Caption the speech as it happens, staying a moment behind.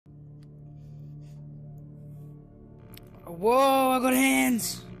Whoa, I got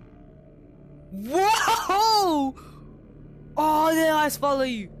hands. Whoa! Oh, their eyes follow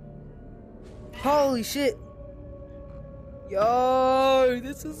you. Holy shit. Yo,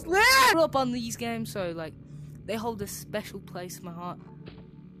 this is lit. I grew up on these games, so like, they hold a special place in my heart.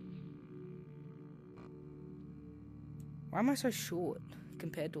 Why am I so short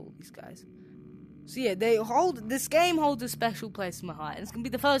compared to all these guys? So yeah, this game holds a special place in my heart, and it's gonna be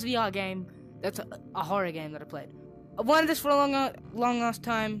the first VR game that's a horror game that I played. I've wanted this for a long ass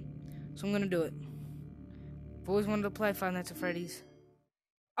time, so I'm gonna do it. I've always wanted to play Five Nights at Freddy's.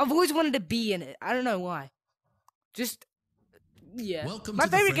 I've always wanted to be in it. I don't know why. Just, yeah. Welcome My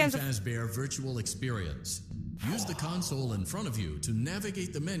to favorite the games Freddy Fazbear virtual experience. Use the console in front of you to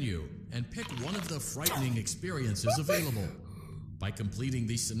navigate the menu and pick one of the frightening experiences available. By completing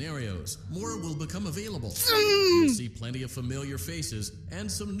these scenarios, more will become available. You'll see plenty of familiar faces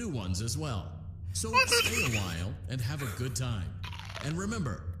and some new ones as well. So stay a while and have a good time. And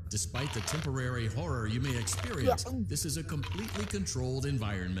remember, despite the temporary horror you may experience, this is a completely controlled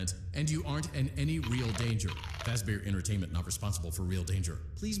environment and you aren't in any real danger. Fazbear Entertainment not responsible for real danger.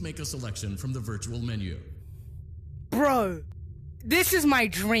 Please make a selection from the virtual menu. Bro, this is my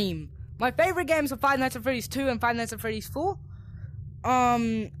dream. My favorite games are Five Nights at Freddy's 2 and Five Nights at Freddy's 4. I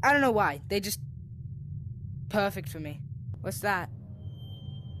don't know why. They're just perfect for me. What's that?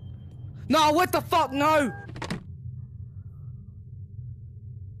 No, what the fuck? No!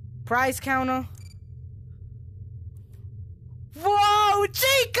 Prize counter. Whoa,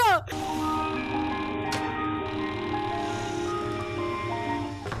 Chica!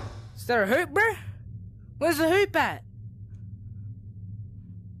 Is there a hoop, bro? Where's the hoop at?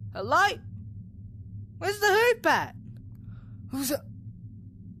 Hello? Where's the hoop at? Who's it?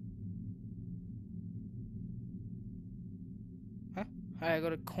 Huh? I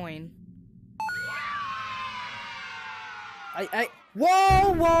got a coin.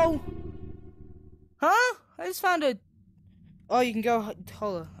 Whoa! Huh? I just found a... Oh, you can go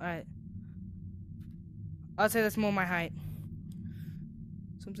taller. Alright. I'd say that's more my height.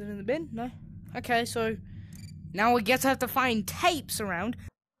 Something in the bin? No? Okay, so... Now we guess I have to find tapes around.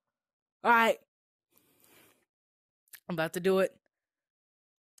 Alright. I'm about to do it.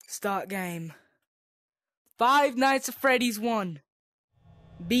 Start game. Five Nights at Freddy's 1.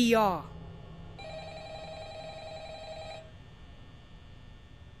 BR.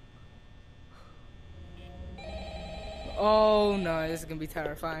 Oh no, this is gonna be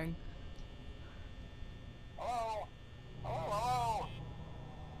terrifying. Hello? Hello?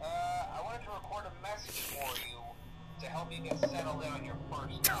 I wanted to record a message for you to help you get settled in on your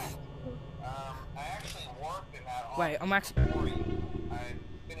first night. I actually worked in that office. Wait, I'm actually... for you. I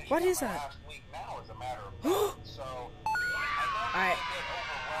finished What is my that? last week now as a matter of fact, so I know it's a bit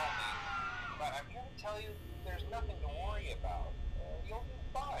overwhelming, but I'm here to tell you there's nothing to worry about. You'll be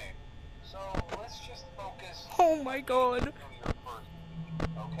fine. So let's just focus. Oh my god. On your first week,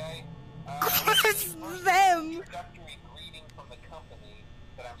 okay? It's them! Introductory greeting from the company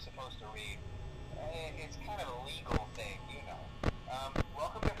that I'm supposed to read. It's kind of a legal thing, you know.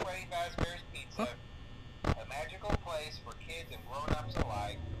 Welcome to Freddy Fazbear's Pizza, a magical place for kids and grown-ups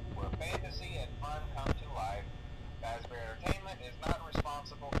alike, where fantasy and fun come to life. Fazbear Entertainment is not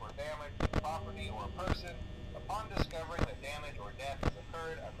responsible for damage to property or person. Upon discovering that damage or death has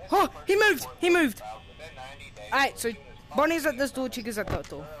occurred, a missing Oh, he person moved! reports He moved! about within 90 days. Alright, so As soon as Bonnie's at possible, this door, Chica's at that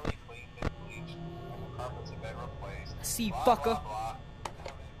door. thoroughly cleaned and bleached, and the carpets have been replaced. See, Blah, fucker. blah, blah. Now,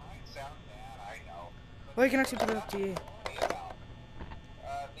 it might sound bad, I know. Oh, you can actually put it up to you. The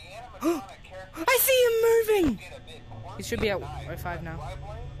animatronic characters I see him moving! get a bit He should be at quirky at Y5 times. now. Do I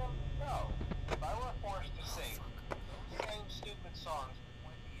blame them? No. If I were forced to sing those same stupid songs for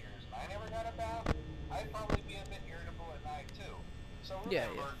 20 years and I never got a bath, I'd probably be a bit irritable at night too. So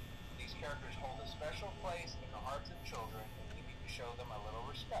remember, these characters hold a special place in the hearts of children and we need to show them a little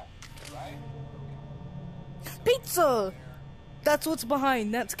respect, right? Pizza! That's what's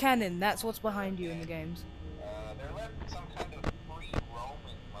behind. That's canon. That's what's behind you in the games. They're left in some kind of free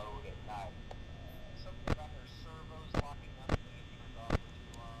roaming mode at night. Something about their servos locking up and being turned off for too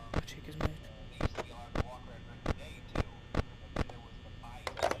long. Oh, Chica's moved. They used to be allowed to walk around during the day too. But then there was the bite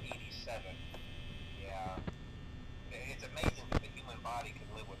of 87. Yeah. It's amazing that the human body can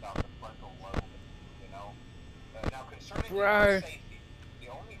live without the frontal lobe, you know? Now concerning your safety, the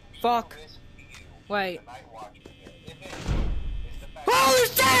only real risk to you Wait. as a night watchman here, if any, is the fact Holy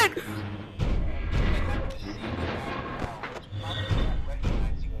shit! they happen to see you now, it's probably not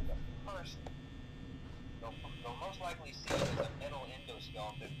recognize you as a person. They'll most likely see you as a metal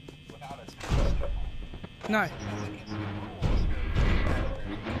endoskeleton without its costume on. No. Since it's against the rules here, they'll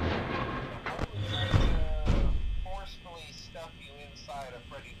probably try to forcefully inside a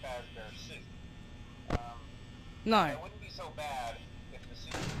Freddy Fazbear suit. No. It wouldn't be so bad if the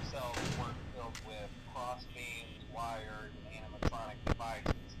suits themselves weren't filled with cross beams, wires, and animatronic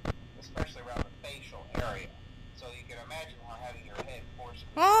devices, especially around the facial area. So you can imagine how having your head forcibly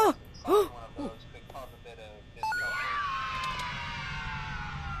Oh! inside one of those could cause a bit of discomfort.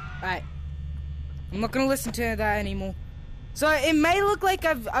 Alright. I'm not gonna listen to that anymore. So it may look like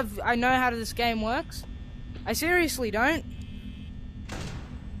I know how this game works. I seriously don't.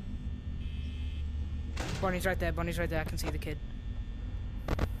 Bonnie's right there, Bonnie's right there, I can see the kid.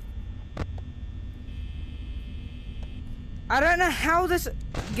 I don't know how this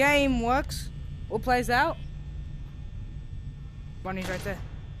game works or plays out. Bonnie's right there.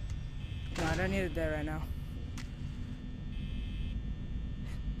 No, I don't need it there right now.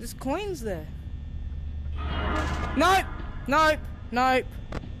 There's coins there. Nope! Nope! Nope!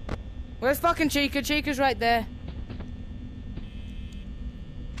 Where's fucking Chica? Chica's right there.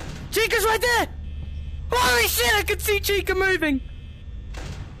 Chica's right there! Holy shit, I can see Chica moving!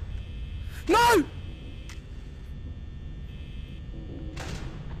 No!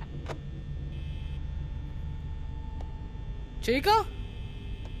 Chica?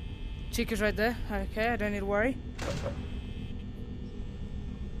 Chica's right there. Okay, I don't need to worry.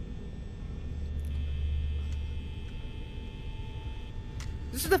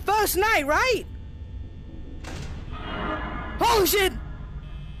 This is the first night, right? Holy shit!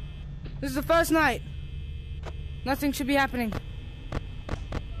 This is the first night. Nothing should be happening.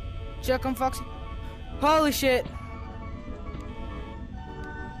 Check on Foxy. Holy shit.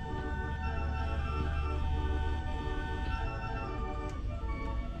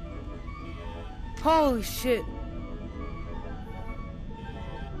 Holy shit.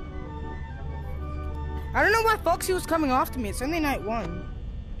 I don't know why Foxy was coming after me. It's only night 1.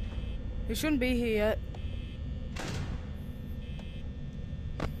 He shouldn't be here yet.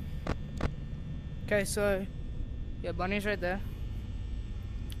 Okay, so... yeah, Bonnie's right there.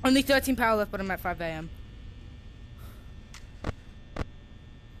 Only 13 power left, but I'm at 5 AM.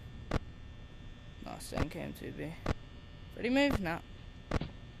 Oh, same KM2B. Freddy move? No.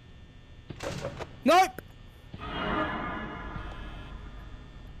 Nope!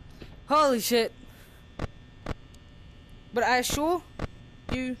 Holy shit. But I assure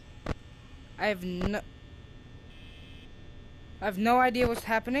you, I have no idea what's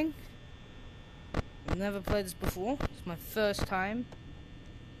happening. I've never played this before. It's my first time.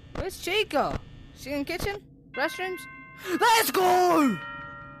 Where's Chica? She in the kitchen? Restrooms? Let's go!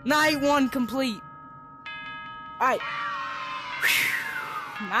 Night 1 complete. Alright.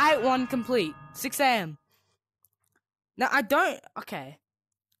 Night 1 complete. 6 AM. Now I don't... okay.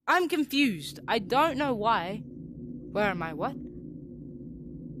 I'm confused. I don't know why. Where am I? What?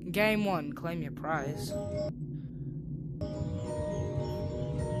 Game 1. Claim your prize.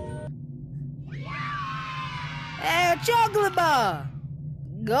 Hey, chocolate bar!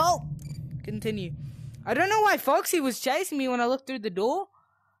 Go! Continue. I don't know why Foxy was chasing me when I looked through the door.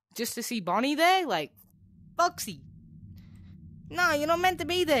 Just to see Bonnie there? Like, Foxy. No, you're not meant to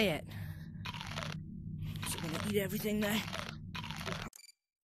be there yet. So I'm gonna eat everything there.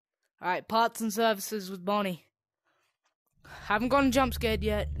 Alright, parts and services with Bonnie. Haven't gotten jump scared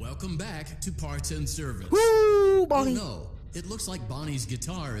yet. Welcome back to Parts and Service. Woo, Bonnie! Oh no, it looks like Bonnie's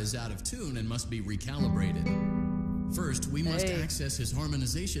guitar is out of tune and must be recalibrated. First, we must access his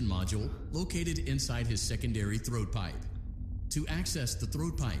harmonization module located inside his secondary throat pipe. To access the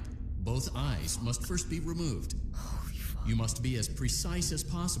throat pipe, both eyes must first be removed. Holy fuck. You must be as precise as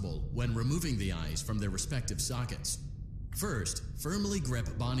possible when removing the eyes from their respective sockets. First, firmly grip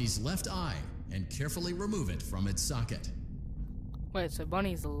Bonnie's left eye and carefully remove it from its socket. Wait, so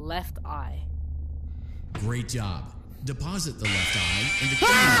Bonnie's left eye. Great job. Deposit the left eye in the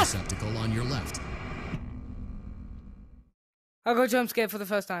cleaning receptacle on your left. I got jump scared for the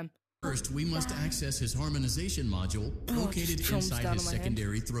first time. First, we must access his harmonization module located inside his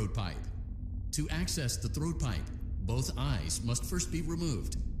secondary throat pipe. To access the throat pipe, both eyes must first be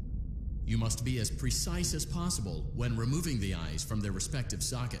removed. You must be as precise as possible when removing the eyes from their respective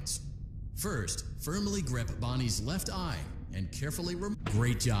sockets. First, firmly grip Bonnie's left eye and carefully remove.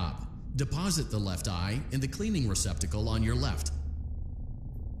 Great job. Deposit the left eye in the cleaning receptacle on your left.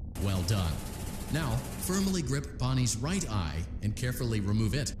 Well done. Now, firmly grip Bonnie's right eye and carefully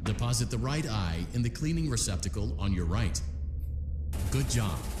remove it. Deposit the right eye in the cleaning receptacle on your right. Good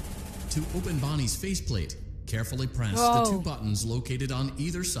job. To open Bonnie's faceplate, carefully press the 2 buttons located on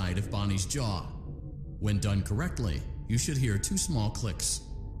either side of Bonnie's jaw. When done correctly, you should hear 2 small clicks.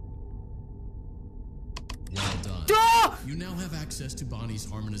 Well done. You now have access to Bonnie's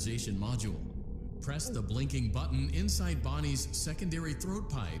harmonization module. Press the blinking button inside Bonnie's secondary throat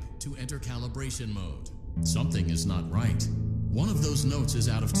pipe to enter calibration mode. Something is not right. One of those notes is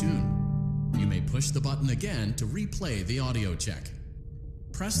out of tune. You may push the button again to replay the audio check.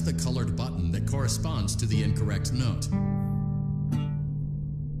 Press the colored button that corresponds to the incorrect note.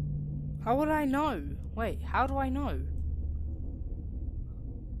 How would I know? Wait, how do I know?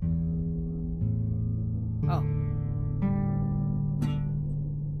 Oh.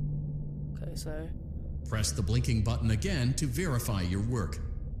 Okay, so... Press the blinking button again to verify your work.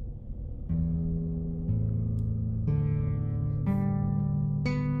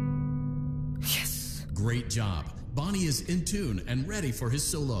 Yes! Great job. Bonnie is in tune and ready for his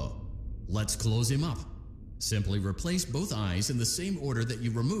solo. Let's close him up. Simply replace both eyes in the same order that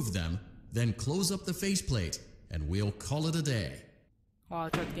you removed them, then close up the faceplate, and we'll call it a day. Oh,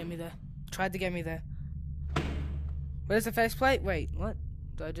 it tried to get me there. Tried to get me there. Where's the faceplate? Wait, what?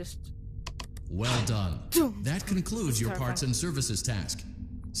 Do I just... Well done. That concludes your parts and services task.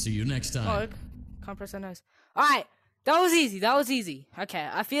 See you next time. Oh, can't press that nose. Alright, that was easy, that was easy. Okay,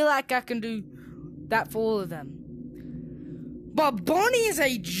 I feel like I can do that for all of them. But Bonnie is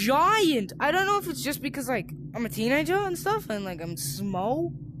a giant. I don't know if it's just because, like, I'm a teenager and stuff, and, like, I'm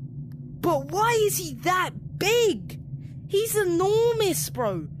small. But why is he that big? He's enormous,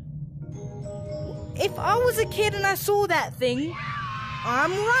 bro. If I was a kid and I saw that thing,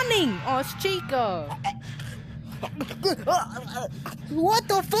 I'm running. Oh, it's Chica. What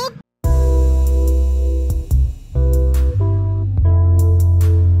the fuck?